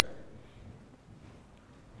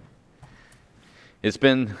It's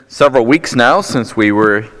been several weeks now since we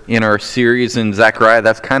were in our series in Zechariah.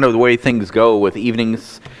 That's kind of the way things go with evening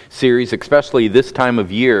series, especially this time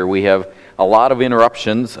of year. We have a lot of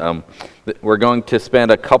interruptions. We're going to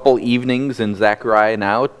spend a couple evenings in Zechariah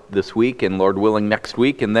now this week, and Lord willing next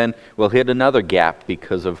week, and then we'll hit another gap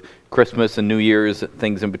because of Christmas and New Year's,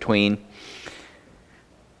 things in between.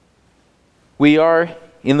 We are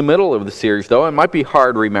in the middle of the series, though. It might be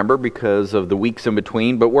hard to remember because of the weeks in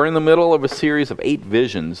between, but we're in the middle of a series of 8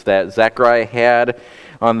 visions that Zechariah had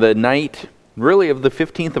on the night, really, of the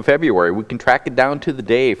 15th of February. We can track it down to the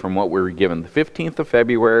day from what we were given. The 15th of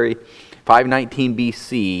February, 519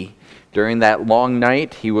 BC. During that long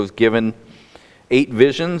night, he was given 8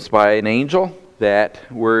 visions by an angel that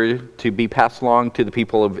were to be passed along to the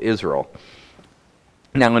people of Israel.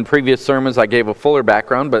 Now, in previous sermons, I gave a fuller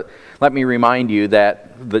background, but let me remind you that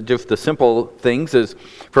just the simple things is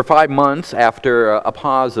for 5 months after a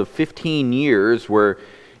pause of 15 years where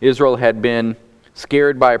Israel had been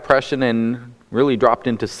scared by oppression and really dropped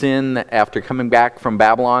into sin after coming back from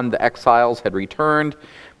Babylon, the exiles had returned,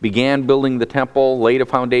 began building the temple, laid a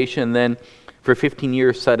foundation, and then for 15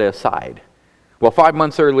 years set it aside. Well, 5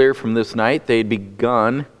 months earlier from this night, they had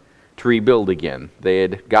begun to rebuild again. They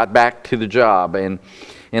had got back to the job and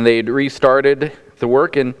they had restarted the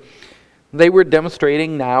work, and they were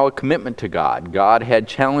demonstrating now a commitment to God. God had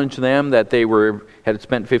challenged them that they had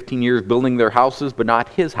spent 15 years building their houses, but not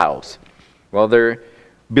His house. Well, they're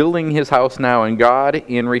building His house now, and God,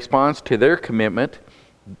 in response to their commitment,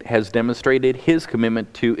 has demonstrated His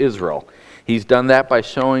commitment to Israel. He's done that by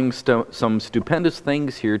showing some stupendous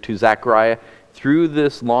things here to Zechariah through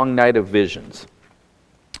this long night of visions.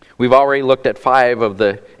 We've already looked at 5 of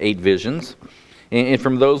the 8 visions, and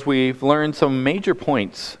from those we've learned some major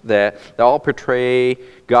points that all portray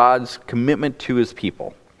God's commitment to His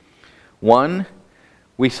people. One,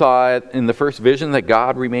 we saw in the first vision that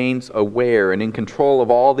God remains aware and in control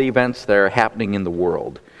of all the events that are happening in the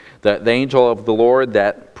world. The angel of the Lord,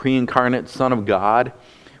 that pre-incarnate Son of God,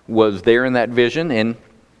 was there in that vision, and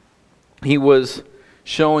he was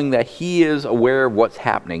showing that He is aware of what's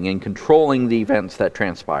happening and controlling the events that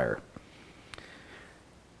transpire.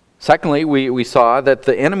 Secondly, we saw that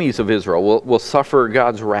the enemies of Israel will suffer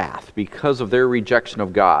God's wrath because of their rejection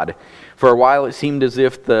of God. For a while it seemed as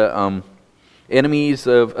if the enemies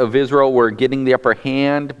of Israel were getting the upper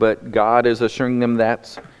hand, but God is assuring them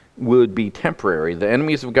that would be temporary. The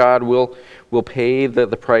enemies of God will pay the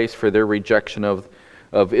price for their rejection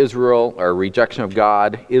of Israel, or rejection of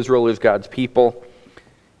God. Israel is God's people.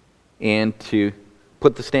 And to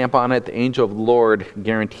put the stamp on it, the angel of the Lord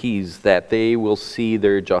guarantees that they will see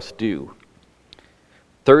their just due.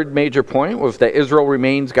 Third major point was that Israel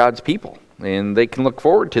remains God's people, and they can look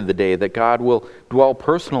forward to the day that God will dwell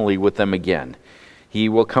personally with them again. He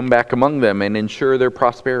will come back among them and ensure their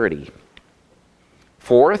prosperity.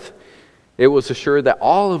 Fourth, it was assured that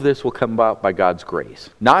all of this will come about by God's grace.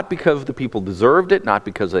 Not because the people deserved it, not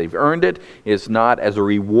because they've earned it. It's not as a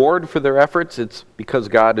reward for their efforts. It's because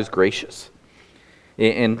God is gracious.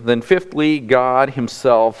 And then fifthly, God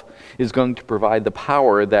Himself is going to provide the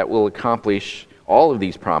power that will accomplish all of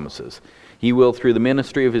these promises. He will, through the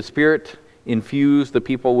ministry of His Spirit, infuse the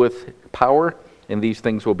people with power, and these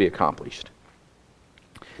things will be accomplished.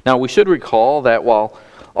 Now, we should recall that while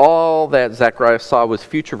all that Zechariah saw was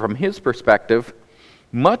future from his perspective,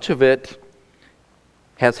 much of it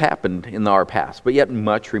has happened in our past, but yet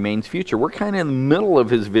much remains future. We're kind of in the middle of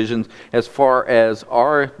his visions as far as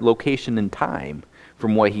our location in time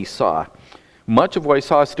from what he saw. Much of what he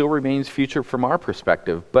saw still remains future from our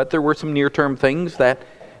perspective, but there were some near-term things that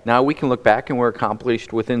now we can look back and were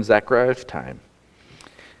accomplished within Zechariah's time.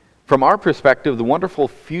 From our perspective, the wonderful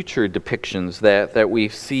future depictions that we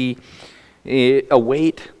see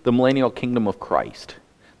await the millennial kingdom of Christ.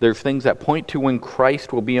 There's things that point to when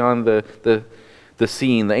Christ will be on the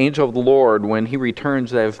scene. The angel of the Lord, when He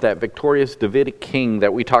returns as that victorious Davidic king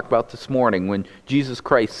that we talked about this morning, when Jesus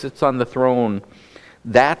Christ sits on the throne,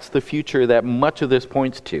 that's the future that much of this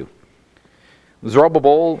points to.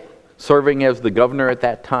 Zerubbabel, serving as the governor at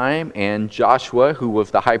that time, and Joshua, who was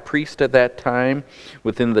the high priest at that time,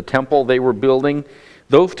 within the temple they were building,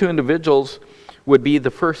 those 2 individuals would be the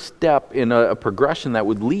first step in a progression that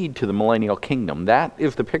would lead to the millennial kingdom. That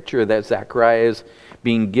is the picture that Zechariah is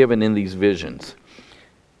being given in these visions.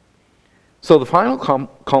 So the final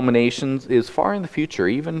culmination is far in the future.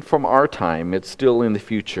 Even from our time, it's still in the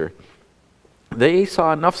future. They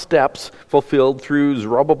saw enough steps fulfilled through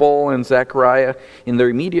Zerubbabel and Zechariah in their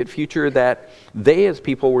immediate future that they as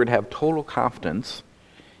people would have total confidence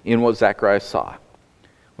in what Zechariah saw.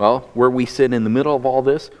 Well, where we sit in the middle of all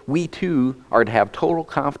this, we too are to have total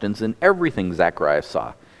confidence in everything Zechariah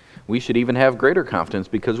saw. We should even have greater confidence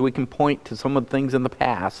because we can point to some of the things in the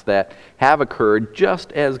past that have occurred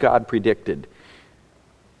just as God predicted.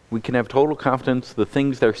 We can have total confidence the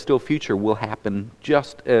things that are still future will happen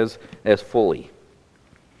just as fully.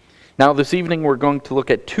 Now this evening we're going to look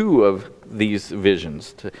at two of these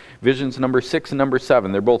visions. Visions number 6 and number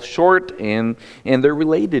 7. They're both short and they're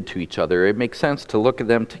related to each other. It makes sense to look at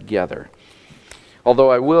them together. Although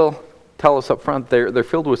I will tell us up front, they're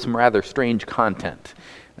filled with some rather strange content.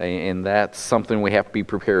 And that's something we have to be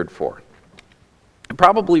prepared for.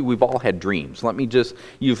 Probably we've all had dreams. Let me just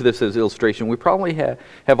use this as illustration. We probably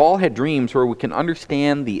have all had dreams where we can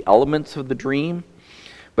understand the elements of the dream,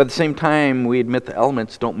 but at the same time we admit the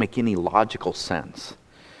elements don't make any logical sense.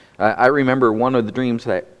 I remember one of the dreams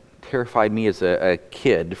that terrified me as a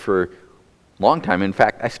kid for a long time. In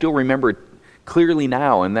fact, I still remember it clearly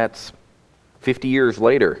now, and that's 50 years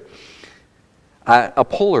later. A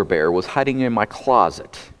polar bear was hiding in my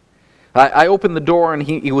closet. I opened the door and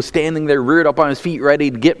he was standing there reared up on his feet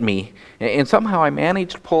ready to get me. And somehow I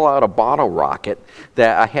managed to pull out a bottle rocket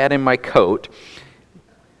that I had in my coat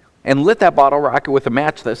and lit that bottle rocket with a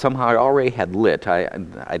match that somehow I already had lit.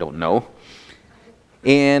 I don't know.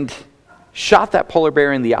 And shot that polar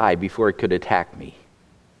bear in the eye before it could attack me.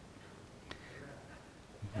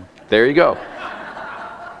 There you go.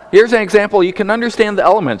 Here's an example. You can understand the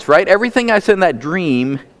elements, right? Everything I said in that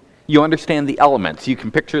dream, you understand the elements. You can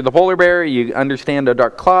picture the polar bear, you understand a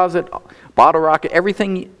dark closet, bottle rocket,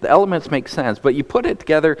 everything, the elements make sense. But you put it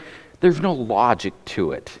together, there's no logic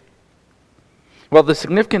to it. Well, the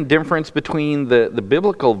significant difference between the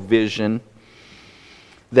biblical vision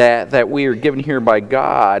that we are given here by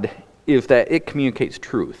God is that it communicates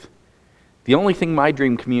truth. The only thing my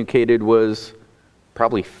dream communicated was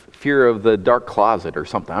probably fear of the dark closet or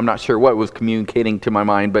something. I'm not sure what was communicating to my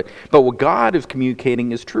mind, but what God is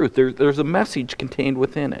communicating is truth. There's a message contained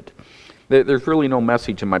within it. There's really no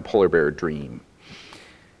message in my polar bear dream.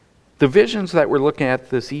 The visions that we're looking at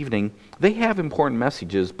this evening, they have important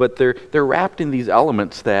messages, but they're wrapped in these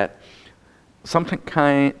elements that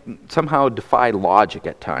somehow defy logic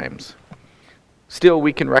at times. Still,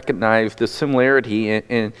 we can recognize the similarity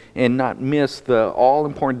and not miss the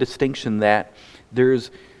all-important distinction that there's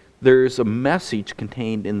a message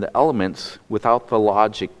contained in the elements without the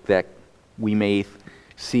logic that we may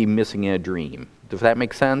see missing in a dream. Does that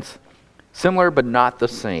make sense? Similar, but not the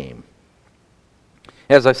same.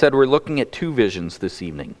 As I said, we're looking at two visions this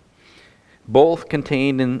evening, both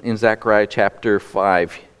contained in Zechariah chapter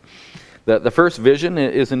 5. The first vision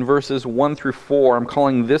is in verses 1 through 4. I'm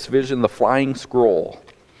calling this vision the flying scroll.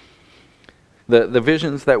 The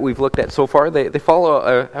visions that we've looked at so far, they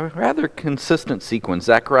follow a rather consistent sequence.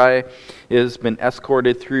 Zechariah has been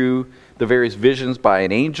escorted through the various visions by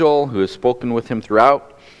an angel who has spoken with him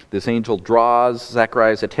throughout. This angel draws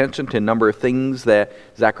Zechariah's attention to a number of things that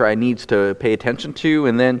Zechariah needs to pay attention to,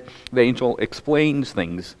 and then the angel explains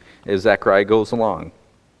things as Zechariah goes along.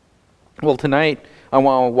 Well, tonight I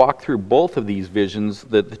want to walk through both of these visions,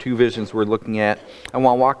 the two visions we're looking at. I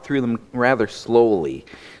want to walk through them rather slowly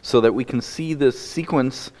so that we can see this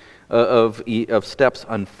sequence of steps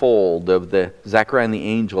unfold of the Zechariah and the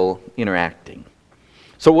angel interacting.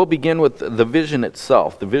 So we'll begin with the vision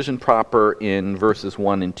itself, the vision proper in verses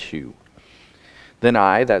 1 and 2. Then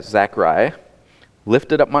I, that's Zechariah,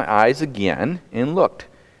 lifted up my eyes again and looked,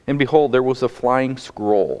 and behold, there was a flying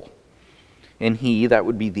scroll. And he, that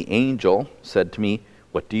would be the angel, said to me,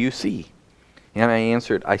 "What do you see?" And I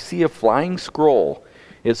answered, "I see a flying scroll.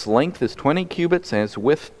 Its length is 20 cubits and its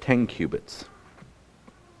width 10 cubits.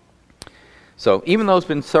 So even though it's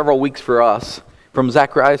been several weeks for us, from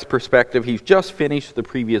Zechariah's perspective, he's just finished the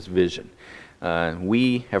previous vision.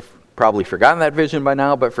 We have probably forgotten that vision by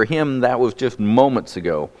now, but for him, that was just moments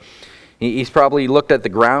ago. He's probably looked at the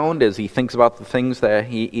ground as he thinks about the things that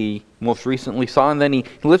he most recently saw, and then he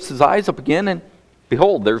lifts his eyes up again, and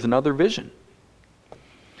behold, there's another vision.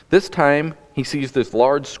 This time, he sees this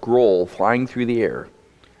large scroll flying through the air.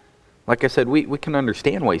 Like I said, we can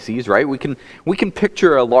understand what he sees, right? We can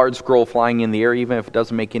picture a large scroll flying in the air, even if it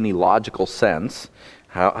doesn't make any logical sense,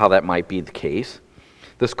 how that might be the case.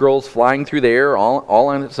 The scroll's flying through the air all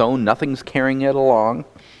on its own. Nothing's carrying it along.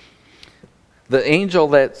 The angel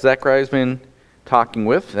that Zechariah's been talking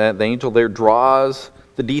with, the angel there draws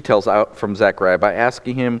the details out from Zechariah by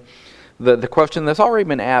asking him the question that's already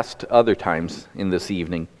been asked other times in this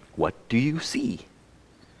evening. What do you see?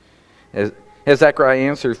 As Zechariah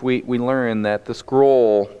answers, we learn that the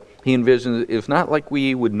scroll he envisions is not like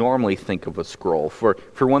we would normally think of a scroll. For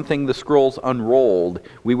one thing, the scroll's unrolled.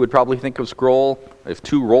 We would probably think of scroll as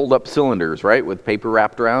two rolled up cylinders, right, with paper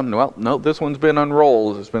wrapped around. Well, no, this one's been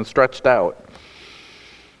unrolled. It's been stretched out.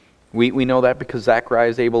 We know that because Zechariah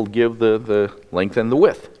is able to give the length and the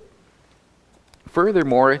width.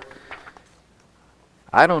 Furthermore,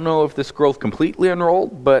 I don't know if the scroll's completely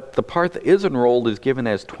unrolled, but the part that is unrolled is given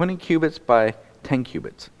as 20 cubits by 10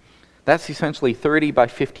 cubits. That's essentially 30 by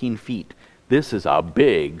 15 feet. This is a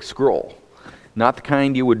big scroll. Not the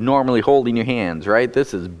kind you would normally hold in your hands, right?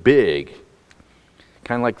 This is big.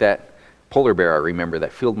 Kind of like that polar bear I remember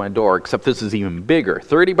that filled my door, except this is even bigger.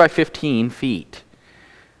 30 by 15 feet.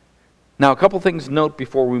 Now, a couple things to note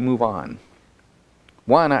before we move on.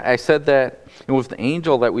 One, I said that it was the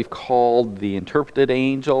angel that we've called the interpreted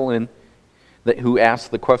angel and who asked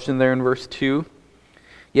the question there in verse 2.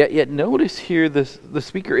 Yet notice here the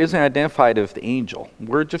speaker isn't identified as the angel.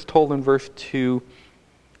 We're just told in verse 2,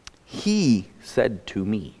 he said to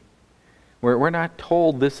me. We're not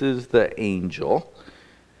told this is the angel.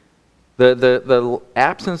 The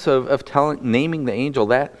absence of naming the angel,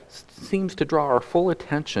 that seems to draw our full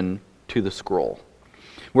attention to the scroll.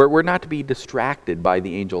 We're not to be distracted by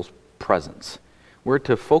the angel's presence. We're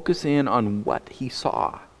to focus in on what he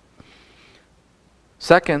saw.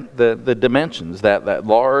 Second, the dimensions, that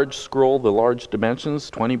large scroll, the large dimensions,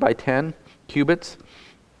 20 by 10 cubits,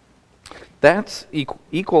 that's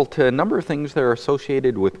equal to a number of things that are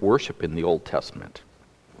associated with worship in the Old Testament.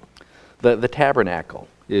 The tabernacle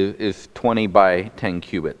is 20 by 10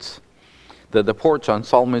 cubits. The porch on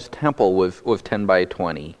Solomon's temple was 10 by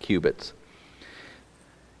 20 cubits.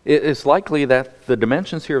 It's likely that the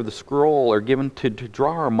dimensions here of the scroll are given to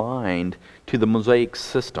draw our mind to the Mosaic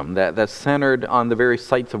system that's centered on the various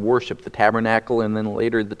sites of worship, the tabernacle and then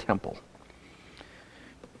later the temple.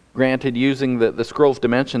 Granted, using the scroll's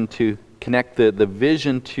dimension to connect the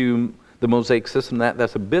vision to the Mosaic system,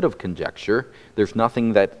 that's a bit of conjecture. There's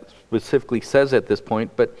nothing that specifically says at this point,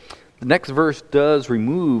 but the next verse does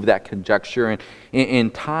remove that conjecture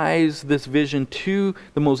and ties this vision to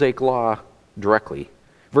the Mosaic law directly.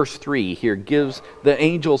 Verse 3 here gives the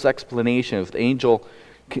angel's explanation. If the angel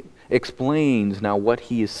explains now what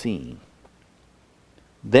he is seeing.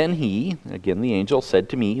 Then he, again the angel, said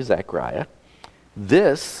to me, Zechariah,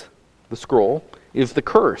 this, the scroll, is the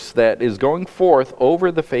curse that is going forth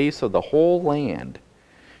over the face of the whole land.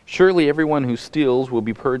 Surely everyone who steals will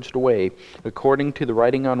be purged away according to the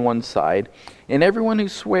writing on one side, and everyone who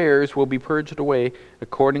swears will be purged away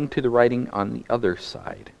according to the writing on the other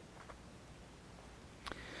side.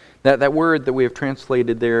 That word that we have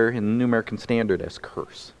translated there in the New American Standard as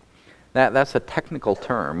curse, that's a technical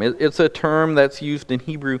term. It's a term that's used in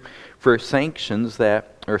Hebrew for sanctions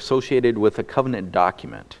that are associated with a covenant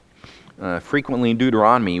document. Frequently in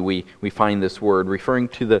Deuteronomy we find this word referring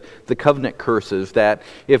to the covenant curses, that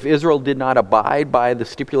if Israel did not abide by the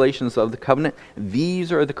stipulations of the covenant,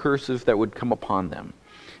 these are the curses that would come upon them.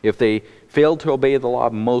 If they failed to obey the law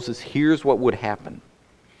of Moses, here's what would happen.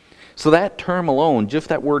 So that term alone, just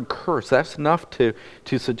that word curse, that's enough to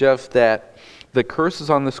suggest that the curses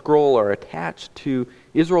on the scroll are attached to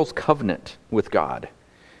Israel's covenant with God,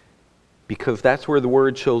 because that's where the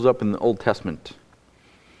word shows up in the Old Testament.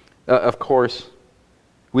 Of course,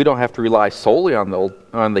 we don't have to rely solely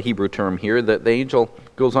on the Hebrew term here. That the angel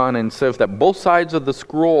goes on and says that both sides of the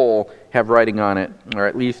scroll have writing on it, or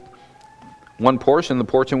at least one portion. The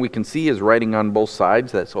portion we can see is writing on both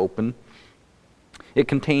sides. That's open. It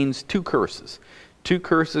contains two curses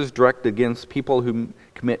directed against people who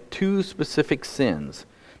commit two specific sins: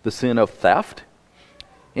 the sin of theft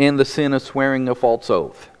and the sin of swearing a false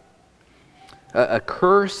oath. A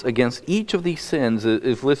curse against each of these sins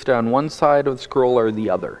is listed on one side of the scroll or the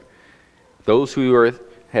other. Those who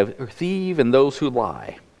thieve and those who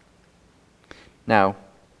lie. Now,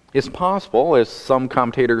 it's possible, as some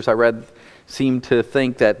commentators I read seem to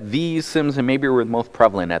think, that these sins maybe were the most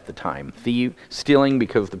prevalent at the time. Stealing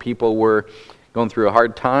because the people were going through a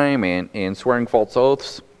hard time, and swearing false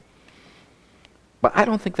oaths. But I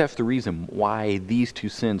don't think that's the reason why these two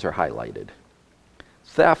sins are highlighted.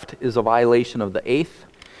 Theft is a violation of the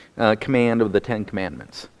 8th command of the 10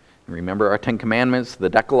 Commandments. Remember our 10 Commandments, the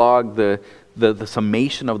Decalogue, the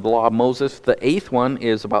summation of the law of Moses. The 8th one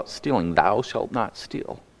is about stealing. Thou shalt not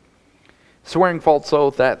steal. Swearing false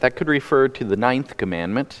oath, that could refer to the 9th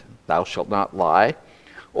commandment, thou shalt not lie,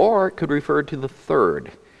 or it could refer to the 3rd,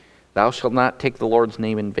 thou shalt not take the Lord's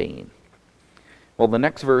name in vain. Well, the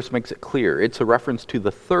next verse makes it clear. It's a reference to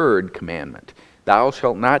the 3rd commandment. Thou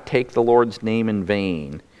shalt not take the Lord's name in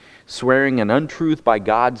vain. Swearing an untruth by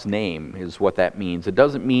God's name is what that means. It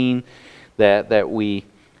doesn't mean that we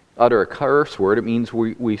utter a curse word, it means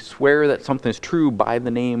we swear that something is true by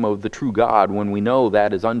the name of the true God when we know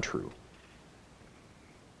that is untrue.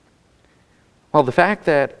 Well, the fact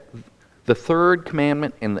that the third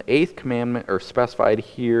commandment and the eighth commandment are specified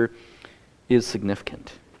here is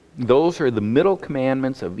significant. Those are the middle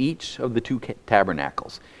commandments of each of the two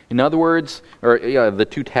tabernacles. In other words, the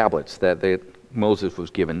two tablets that Moses was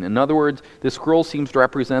given. In other words, this scroll seems to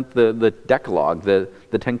represent the Decalogue, the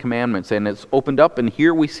Ten Commandments, and it's opened up, and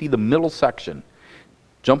here we see the middle section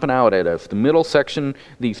jumping out at us. The middle section,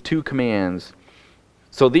 these two commands.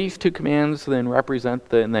 So these two commands then represent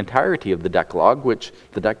the entirety of the Decalogue, which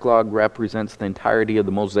the Decalogue represents the entirety of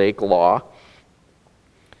the Mosaic Law.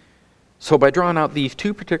 So by drawing out these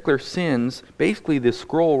two particular sins, basically this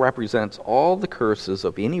scroll represents all the curses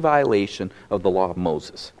of any violation of the law of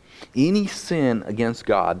Moses. Any sin against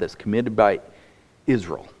God that's committed by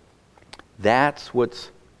Israel. That's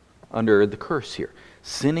what's under the curse here.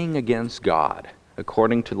 Sinning against God,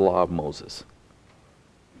 according to the law of Moses.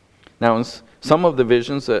 Now, in some of the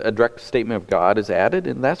visions, a direct statement of God is added,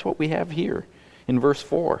 and that's what we have here in verse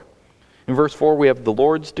 4. In verse 4, we have the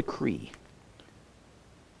Lord's decree.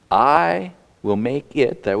 I will make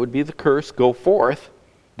it, that would be the curse, go forth,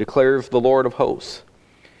 declares the Lord of hosts.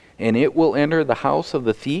 And it will enter the house of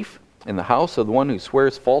the thief and the house of the one who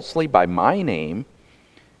swears falsely by my name,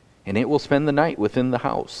 and it will spend the night within the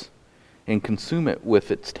house and consume it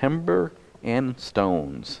with its timber and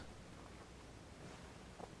stones.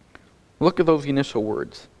 Look at those initial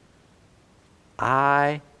words.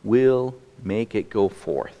 I will make it go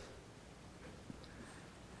forth.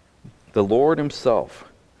 The Lord himself.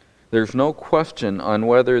 There's no question on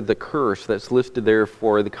whether the curse that's listed there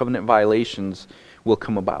for the covenant violations will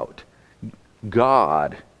come about.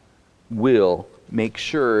 God will make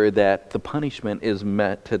sure that the punishment is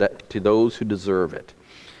met to those who deserve it.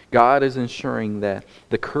 God is ensuring that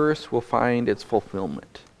the curse will find its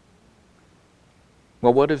fulfillment.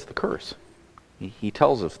 Well, what is the curse? He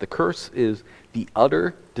tells us the curse is the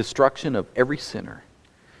utter destruction of every sinner.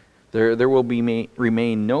 There will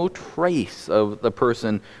remain no trace of the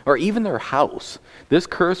person or even their house. This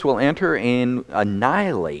curse will enter and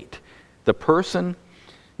annihilate the person.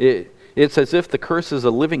 It's as if the curse is a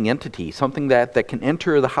living entity, something that can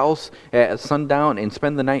enter the house at sundown and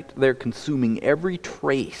spend the night there consuming every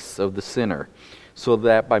trace of the sinner, so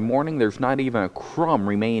that by morning there's not even a crumb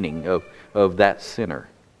remaining of that sinner.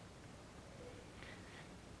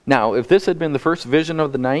 Now, if this had been the first vision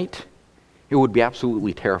of the night, it would be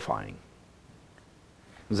absolutely terrifying.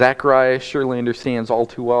 Zechariah surely understands all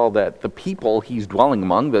too well that the people he's dwelling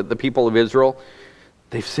among, the people of Israel,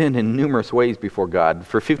 they've sinned in numerous ways before God.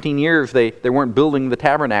 For 15 years, they weren't building the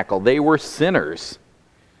tabernacle. They were sinners.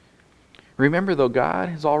 Remember, though, God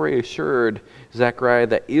has already assured Zechariah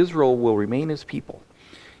that Israel will remain his people.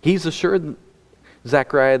 He's assured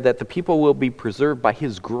Zechariah that the people will be preserved by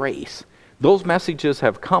his grace. Those messages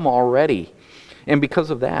have come already. And because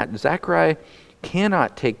of that, Zechariah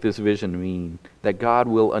cannot take this vision to mean that God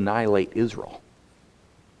will annihilate Israel.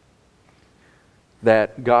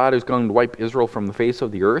 That God is going to wipe Israel from the face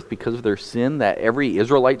of the earth because of their sin, that every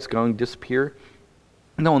Israelite's going to disappear.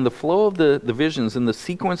 No, in the flow of the visions, in the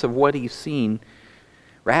sequence of what he's seen,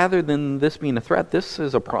 rather than this being a threat, this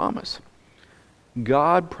is a promise.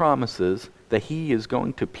 God promises that he is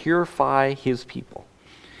going to purify his people.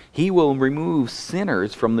 He will remove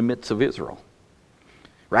sinners from the midst of Israel.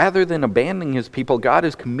 Rather than abandoning his people, God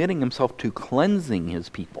is committing himself to cleansing his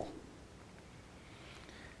people.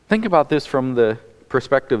 Think about this from the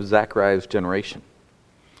perspective of Zechariah's generation.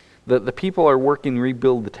 The people are working to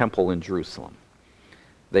rebuild the temple in Jerusalem.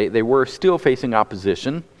 They were still facing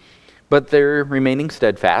opposition, but they're remaining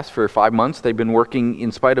steadfast. For 5 months they've been working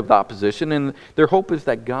in spite of the opposition, and their hope is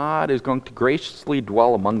that God is going to graciously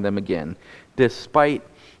dwell among them again, despite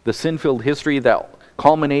the sin-filled history that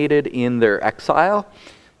culminated in their exile,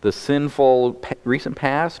 the sinful recent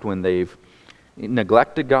past when they've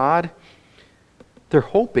neglected God. They're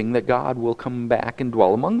hoping that God will come back and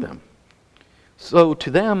dwell among them. So to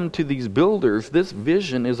them, to these builders, this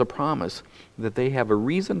vision is a promise that they have a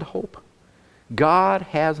reason to hope. God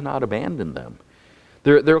has not abandoned them.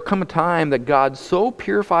 There will come a time that God so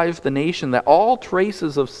purifies the nation that all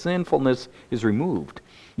traces of sinfulness is removed.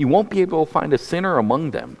 You won't be able to find a sinner among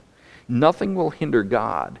them. Nothing will hinder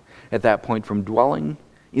God at that point from dwelling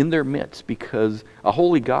in their midst, because a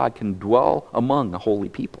holy God can dwell among a holy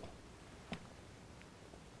people.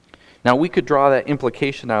 Now, we could draw that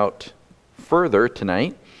implication out further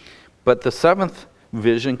tonight, but the seventh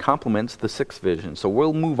vision complements the sixth vision. So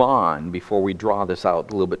we'll move on before we draw this out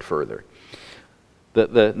a little bit further.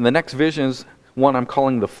 The next vision is one I'm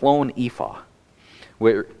calling the flown ephah.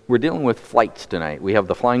 We're dealing with flights tonight. We have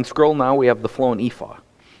the flying scroll, now we have the flowing ephah.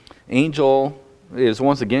 Angel is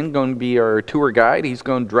once again going to be our tour guide. He's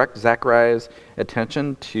going to direct Zechariah's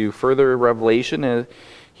attention to further revelation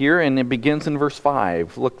here, and it begins in verse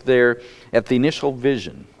 5. Look there at the initial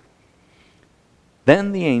vision.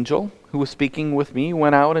 Then the angel who was speaking with me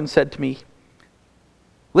went out and said to me,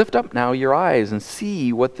 "Lift up now your eyes and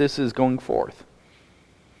see what this is going forth."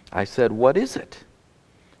 I said, "What is it?"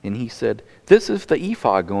 And he said, "This is the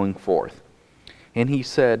ephah going forth." And he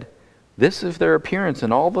said, "This is their appearance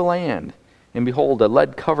in all the land. And behold, a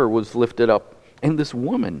lead cover was lifted up, and this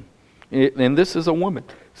is a woman,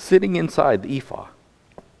 sitting inside the ephah."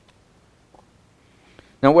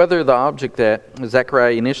 Now, whether the object that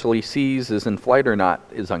Zechariah initially sees is in flight or not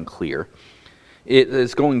is unclear. It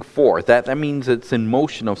is going forth. That means it's in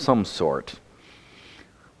motion of some sort.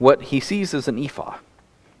 What he sees is an ephah.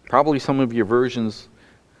 Probably some of your versions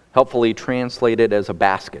helpfully translated as a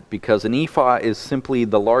basket, because an ephah is simply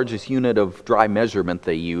the largest unit of dry measurement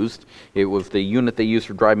they used. It was the unit they used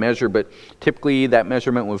for dry measure, but typically that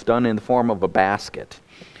measurement was done in the form of a basket.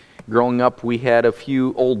 Growing up, we had a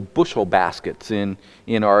few old bushel baskets in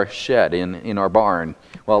our shed, in our barn.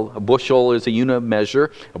 Well, a bushel is a unit of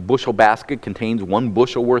measure. A bushel basket contains 1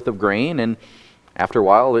 bushel worth of grain, and after a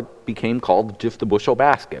while it became called just a bushel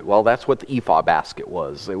basket. Well, that's what the ephah basket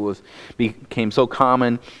was. It became so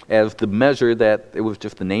common as the measure that it was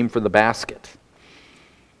just the name for the basket.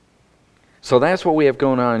 So that's what we have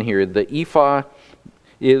going on here. The ephah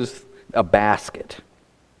is a basket.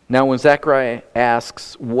 Now, when Zechariah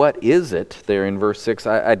asks, "What is it?" there in verse 6,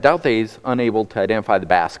 I doubt that he's unable to identify the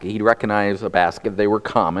basket. He'd recognize a basket. They were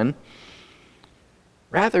common.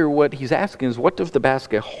 Rather, what he's asking is, what does the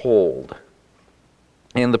basket hold?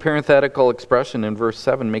 And the parenthetical expression in verse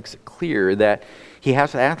 7 makes it clear that he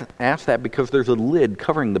has to ask that because there's a lid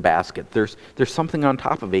covering the basket. There's something on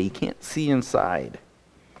top of it. He can't see inside.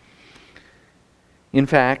 In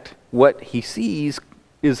fact, what he sees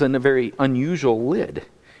is in a very unusual lid.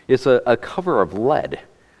 It's a cover of lead.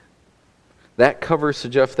 That cover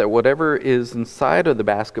suggests that whatever is inside of the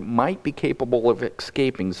basket might be capable of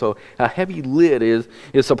escaping. So a heavy lid is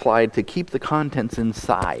applied to keep the contents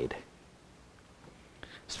inside.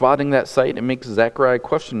 Spotting that sight, it makes Zechariah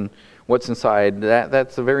question what's inside.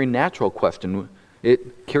 That's a very natural question.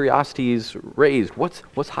 Curiosity is raised.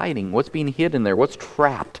 What's hiding? What's being hidden there? What's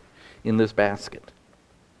trapped in this basket?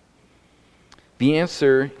 The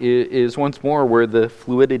answer is once more where the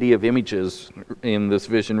fluidity of images in this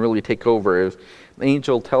vision really take over. The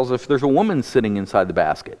angel tells us there's a woman sitting inside the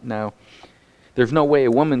basket. Now, there's no way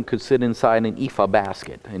a woman could sit inside an ephah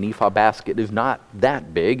basket. An ephah basket is not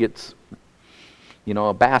that big. It's,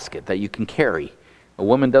 a basket that you can carry. A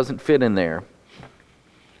woman doesn't fit in there.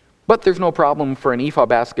 But there's no problem for an ephah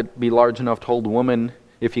basket to be large enough to hold a woman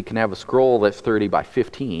if you can have a scroll that's 30 by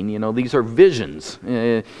 15. These are visions.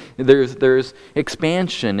 There's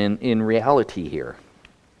expansion in reality here.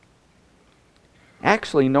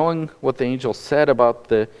 Actually, knowing what the angel said about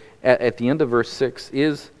at the end of verse 6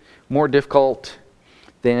 is more difficult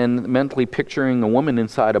than mentally picturing a woman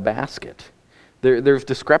inside a basket. There's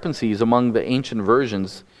discrepancies among the ancient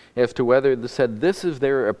versions as to whether they said this is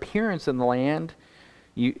their appearance in the land,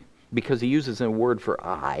 because he uses a word for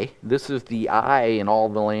eye. This is the eye in all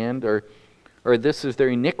the land, or this is their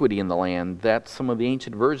iniquity in the land. That's some of the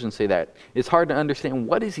ancient versions say that. It's hard to understand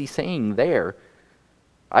what is he saying there.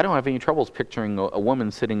 I don't have any troubles picturing a woman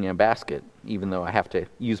sitting in a basket, even though I have to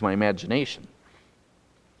use my imagination.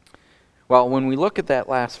 Well, when we look at that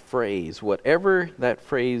last phrase, whatever that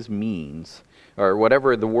phrase means, or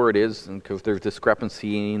whatever the word is, because there's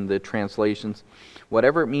discrepancy in the translations,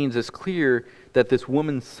 whatever it means, it's clear that this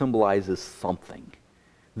woman symbolizes something.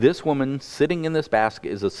 This woman sitting in this basket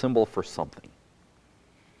is a symbol for something.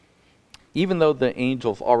 Even though the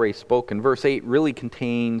angel's already spoken, verse 8 really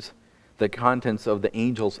contains the contents of the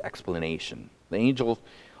angel's explanation. The angel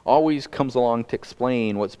always comes along to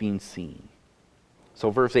explain what's being seen. So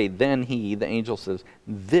verse 8, then the angel says,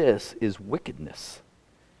 "This is wickedness."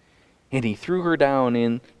 And he threw her down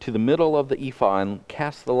into the middle of the ephah and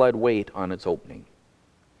cast the lead weight on its opening.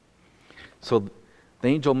 So the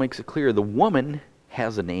angel makes it clear the woman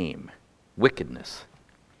has a name, wickedness.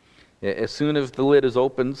 As soon as the lid is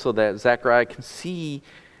opened so that Zechariah can see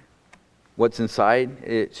what's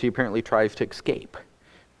inside, she apparently tries to escape.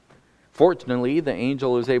 Fortunately, the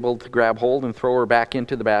angel is able to grab hold and throw her back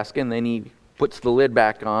into the basket, and then he puts the lid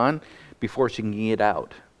back on before she can get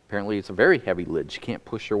out. Apparently, it's a very heavy lid. She can't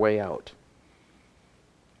push her way out.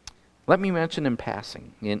 Let me mention in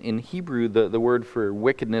passing, in Hebrew, the word for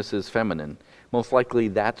wickedness is feminine. Most likely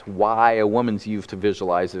that's why a woman's used to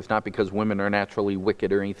visualize it. It's not because women are naturally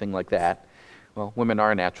wicked or anything like that. Well, women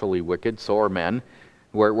are naturally wicked, so are men.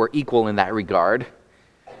 We're equal in that regard.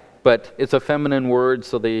 But it's a feminine word,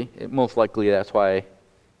 so most likely that's why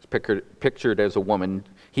it's pictured as a woman.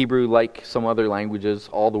 Hebrew, like some other languages,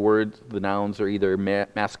 all the words, the nouns are either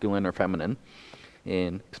masculine or feminine.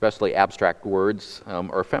 And especially abstract words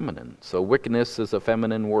are feminine. So wickedness is a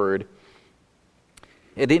feminine word.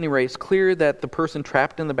 At any rate, it's clear that the person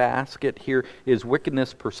trapped in the basket here is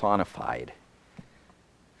wickedness personified.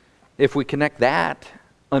 If we connect that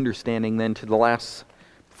understanding then to the last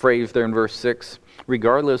phrase there in verse 6,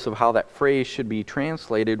 regardless of how that phrase should be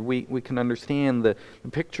translated, we can understand the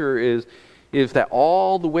picture is that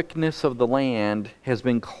all the wickedness of the land has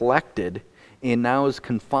been collected and now is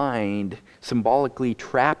confined, symbolically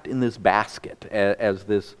trapped in this basket as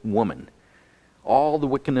this woman. All the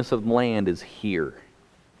wickedness of the land is here.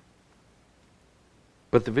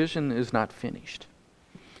 But the vision is not finished.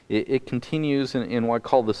 It continues in what I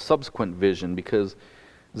call the subsequent vision, because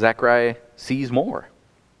Zechariah sees more.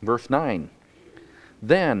 Verse 9,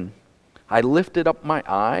 "Then I lifted up my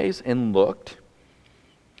eyes and looked,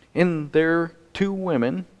 and there 2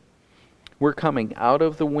 women were coming out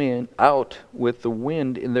with the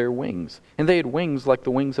wind in their wings. And they had wings like the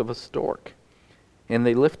wings of a stork. And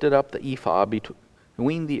they lifted up the ephah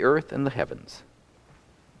between the earth and the heavens."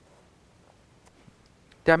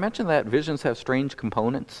 Did I mention that visions have strange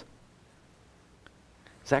components?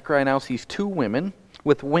 Zechariah now sees 2 women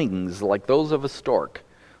with wings like those of a stork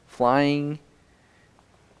flying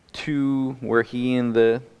to where he and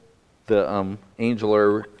the angel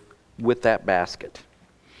are with that basket.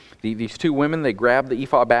 These 2 women, they grab the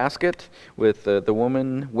ephah basket with the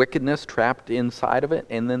woman wickedness trapped inside of it,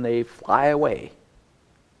 and then they fly away.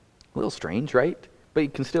 A little strange, right? But you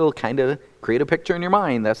can still kind of create a picture in your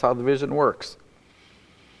mind. That's how the vision works.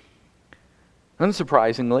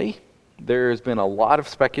 Unsurprisingly, there has been a lot of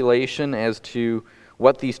speculation as to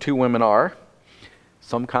what these 2 women are.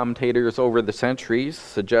 Some commentators over the centuries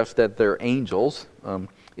suggest that they're angels.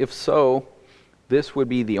 If so, this would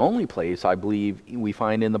be the only place, I believe, we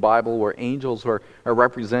find in the Bible where angels are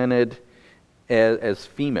represented as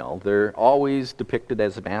female. They're always depicted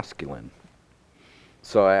as masculine.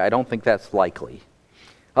 So I don't think that's likely.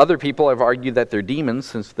 Other people have argued that they're demons,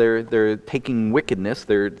 since they're taking wickedness,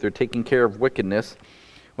 they're taking care of wickedness.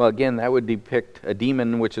 Well, again, that would depict a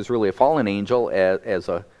demon, which is really a fallen angel, as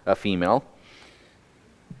a female.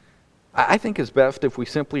 I think it's best if we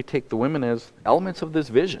simply take the women as elements of this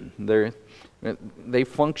vision. Their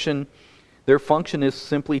function is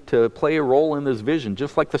simply to play a role in this vision,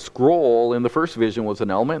 just like the scroll in the first vision was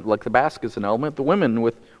an element, like the basket's an element. The women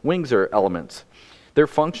with wings are elements. Their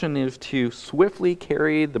function is to swiftly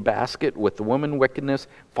carry the basket with the woman wickedness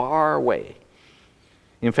far away.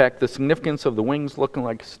 In fact, the significance of the wings looking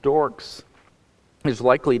like storks is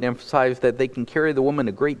likely to emphasize that they can carry the woman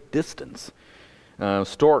a great distance.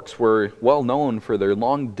 Storks were well known for their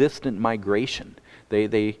long-distant migration.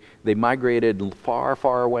 They migrated far,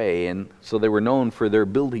 far away, and so they were known for their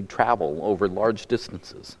ability to travel over large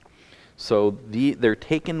distances. So they're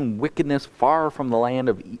taking wickedness far from the land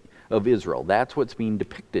of Israel. That's what's being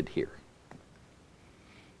depicted here.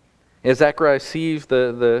 As Zechariah sees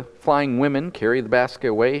the flying women carry the basket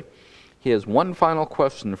away, he has one final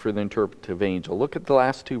question for the interpretive angel. Look at the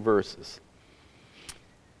last 2 verses.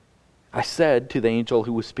 "I said to the angel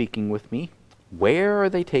who was speaking with me, 'Where are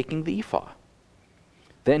they taking the ephah?'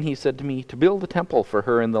 Then he said to me, 'To build a temple for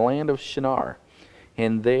her in the land of Shinar,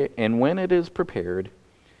 and when it is prepared,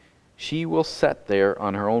 she will set there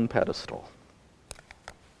on her own pedestal.'"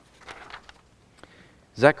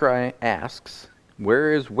 Zechariah asks,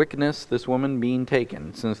 where is wickedness, this woman, being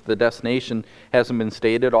taken? Since the destination hasn't been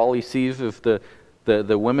stated, all he sees is the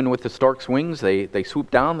women with the stork's wings. They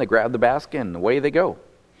swoop down, they grab the basket, and away they go.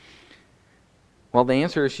 Well, the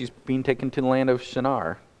answer is she's being taken to the land of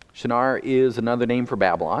Shinar. Shinar is another name for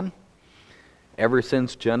Babylon. Ever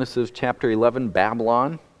since Genesis chapter 11,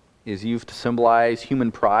 Babylon is used to symbolize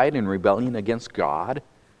human pride and rebellion against God.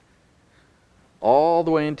 All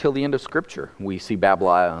the way until the end of Scripture, we see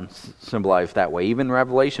Babylon symbolized that way. Even in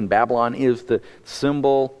Revelation, Babylon is the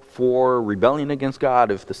symbol for rebellion against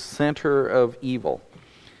God, is the center of evil.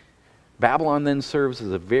 Babylon then serves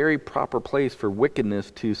as a very proper place for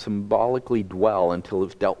wickedness to symbolically dwell until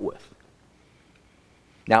it's dealt with.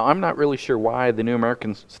 Now, I'm not really sure why the New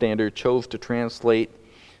American Standard chose to translate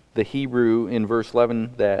the Hebrew in verse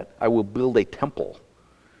 11 that I will build a temple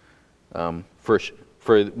for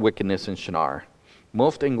wickedness in Shinar.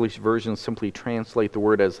 Most English versions simply translate the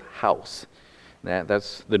word as house.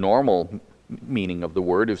 That's the normal meaning of the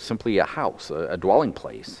word, is simply a house, a dwelling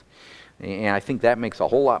place. And I think that makes a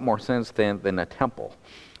whole lot more sense than a temple.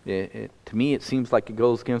 To me, it seems like it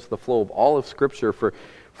goes against the flow of all of Scripture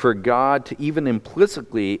for God to even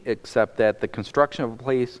implicitly accept that the construction of a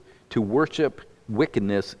place to worship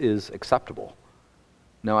wickedness is acceptable.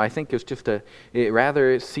 No, I think it's just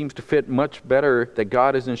it seems to fit much better that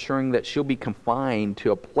God is ensuring that she'll be confined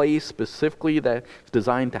to a place specifically that's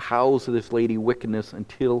designed to house this lady wickedness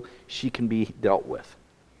until she can be dealt with.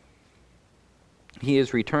 He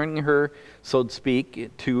is returning her, so to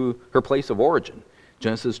speak, to her place of origin.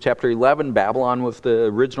 Genesis chapter 11, Babylon was the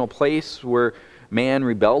original place where man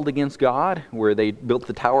rebelled against God, where they built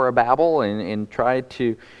the Tower of Babel and tried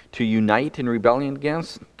to unite in rebellion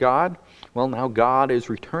against God. Well, now God is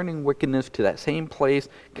returning wickedness to that same place,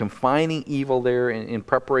 confining evil there in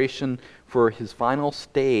preparation for his final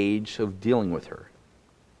stage of dealing with her.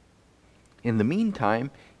 In the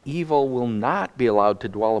meantime, evil will not be allowed to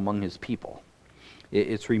dwell among his people.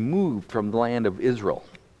 It's removed from the land of Israel.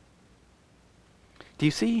 Do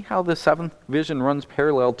you see how the seventh vision runs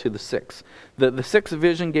parallel to the sixth? The sixth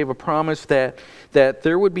vision gave a promise that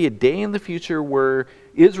there would be a day in the future where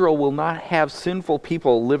Israel will not have sinful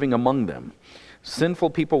people living among them. Sinful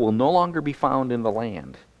people will no longer be found in the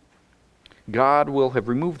land. God will have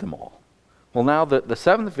removed them all. Well, now the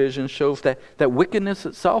seventh vision shows that wickedness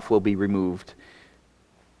itself will be removed.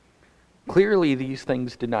 Clearly, these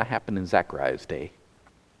things did not happen in Zechariah's day.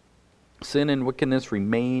 Sin and wickedness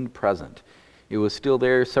remained present. It was still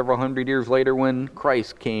there several hundred years later when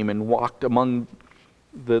Christ came and walked among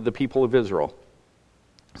the people of Israel.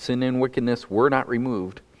 Sin and wickedness were not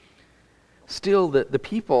removed. Still, the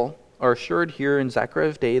people are assured here in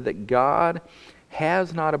Zechariah's day that God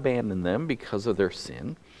has not abandoned them because of their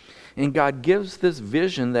sin. And God gives this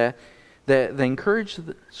vision that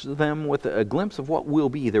encourages them with a glimpse of what will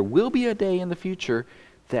be. There will be a day in the future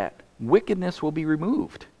that wickedness will be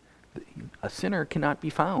removed. A sinner cannot be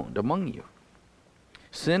found among you.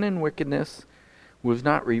 Sin and wickedness was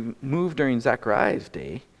not removed during Zechariah's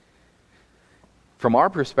day. From our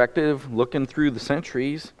perspective, looking through the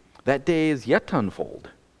centuries, that day is yet to unfold.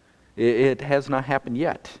 It has not happened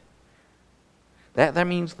yet. That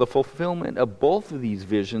means the fulfillment of both of these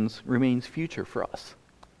visions remains future for us,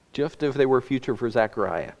 just as they were future for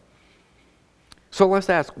Zechariah. So let's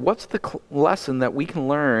ask, what's the lesson that we can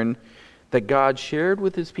learn that God shared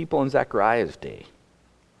with his people in Zechariah's day?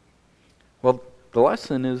 Well, the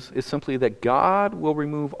lesson is simply that God will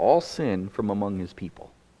remove all sin from among his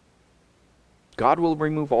people. God will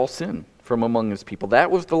remove all sin from among his people.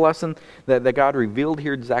 That was the lesson that God revealed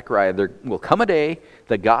here to Zechariah. There will come a day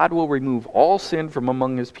that God will remove all sin from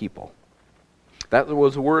among his people. That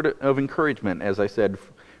was a word of encouragement, as I said,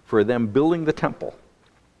 for them building the temple.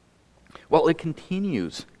 Well, it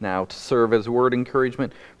continues now to serve as a word of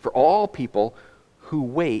encouragement for all people who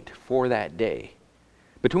wait for that day.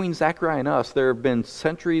 Between Zechariah and us, there have been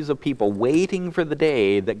centuries of people waiting for the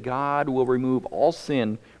day that God will remove all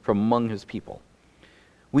sin from among his people.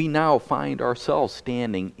 We now find ourselves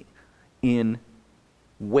standing in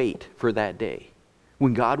wait for that day,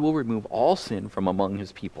 when God will remove all sin from among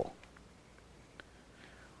his people.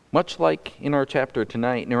 Much like in our chapter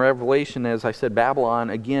tonight, in Revelation, as I said,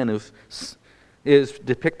 Babylon, again, is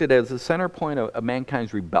depicted as the center point of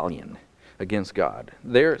mankind's rebellion against God.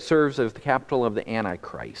 There it serves as the capital of the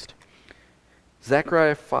Antichrist.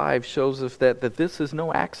 Zechariah 5 shows us that this is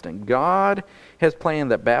no accident. God has planned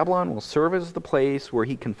that Babylon will serve as the place where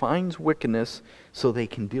he confines wickedness so they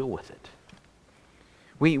can deal with it.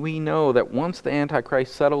 We know that once the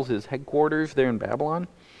Antichrist settles his headquarters there in Babylon,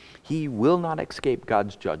 he will not escape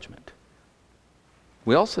God's judgment.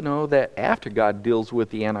 We also know that after God deals with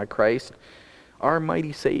the Antichrist, our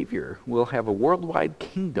mighty Savior will have a worldwide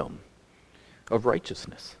kingdom of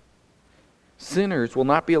righteousness. Sinners will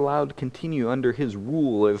not be allowed to continue under his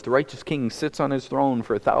rule as the righteous king sits on his throne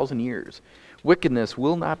for 1,000 years. Wickedness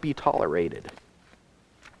will not be tolerated.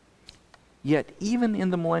 Yet, even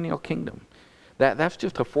in the millennial kingdom, that's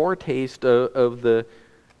just a foretaste of the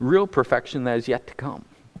real perfection that is yet to come.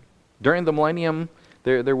 During the millennium,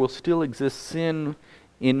 there will still exist sin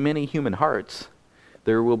in many human hearts.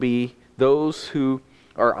 There will be those who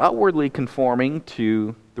are outwardly conforming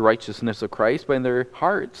to the righteousness of Christ, but in their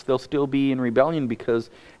hearts they'll still be in rebellion because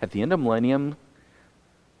at the end of millennium,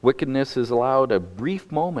 wickedness is allowed a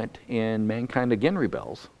brief moment and mankind again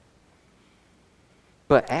rebels.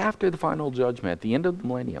 But after the final judgment, at the end of the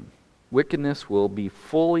millennium, wickedness will be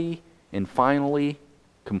fully and finally,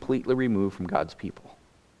 completely removed from God's people.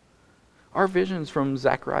 Our visions from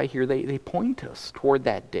Zechariah here, they point us toward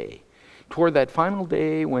that day, toward that final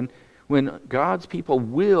day when God's people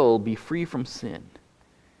will be free from sin.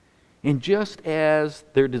 And just as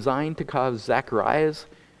they're designed to cause Zacharias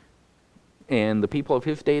and the people of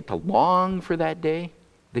his day to long for that day,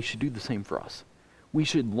 they should do the same for us. We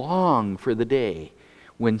should long for the day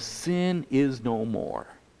when sin is no more.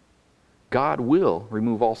 God will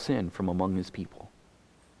remove all sin from among his people.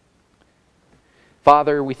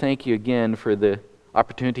 Father, we thank you again for the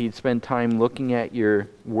opportunity to spend time looking at your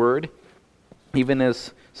word. Even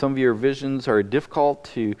as some of your visions are difficult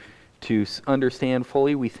to understand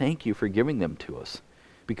fully, we thank you for giving them to us,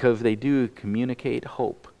 because they do communicate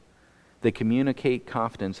hope. They communicate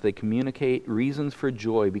confidence. They communicate reasons for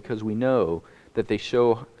joy, because we know that they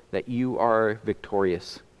show that you are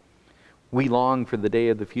victorious. We long for the day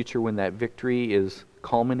of the future when that victory is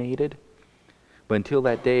culminated. But until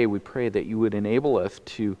that day, we pray that you would enable us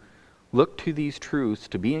to look to these truths,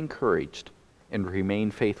 to be encouraged, and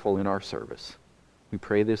remain faithful in our service. We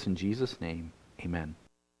pray this in Jesus' name. Amen.